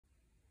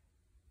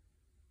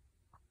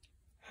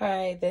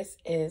Hi, this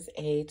is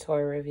a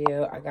toy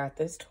review. I got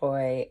this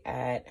toy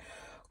at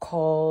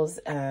Kohl's.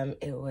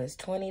 It was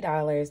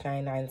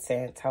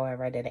 $20.99.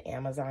 However, I did an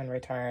Amazon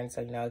return. So,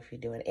 if you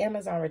do an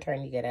Amazon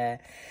return, you get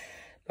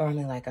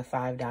normally like a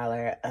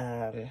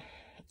 $5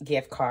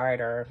 gift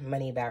card or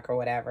money back or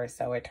whatever.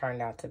 So it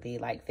turned out to be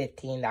like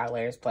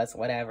 $15 plus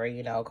whatever,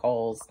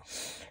 Kohl's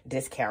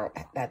discount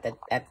that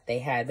they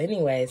had. But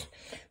anyways,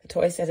 the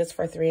toy says it's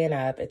for 3 and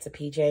up. It's a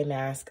PJ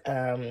Masks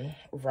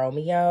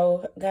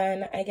Romeo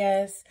gun, I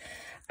guess.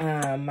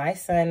 My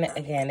son,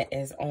 again,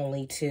 is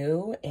only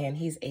 2, and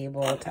he's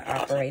able to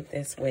operate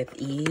this with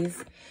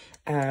ease.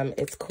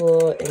 It's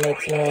cool. It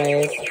makes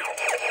noise.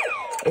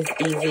 It's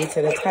easy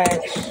to the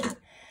touch.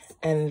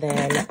 And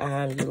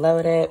then you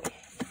load it.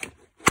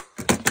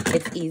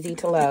 It's easy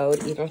to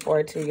load, even for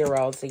a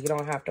 2-year-old, so you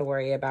don't have to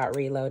worry about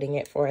reloading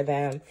it for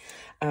them.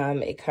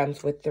 It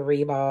comes with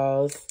 3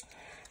 balls.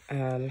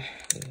 And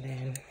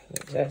then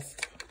it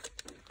just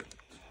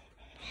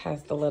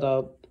has the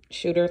little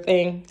shooter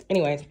thing.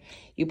 Anyways,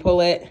 you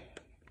pull it,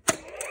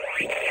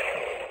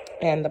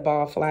 and the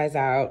ball flies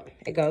out.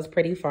 It goes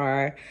pretty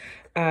far.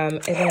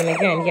 And then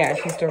again, yeah,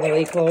 it's just a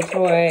really cool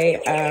toy.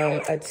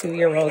 A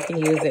 2-year-old can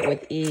use it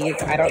with ease.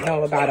 I don't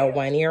know about a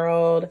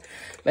 1-year-old,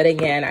 but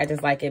again, I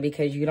just like it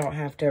because you don't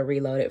have to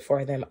reload it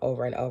for them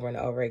over and over and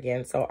over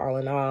again. So all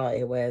in all,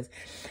 it was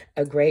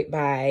a great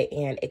buy,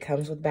 and it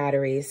comes with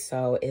batteries,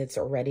 so it's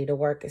ready to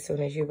work as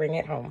soon as you bring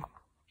it home.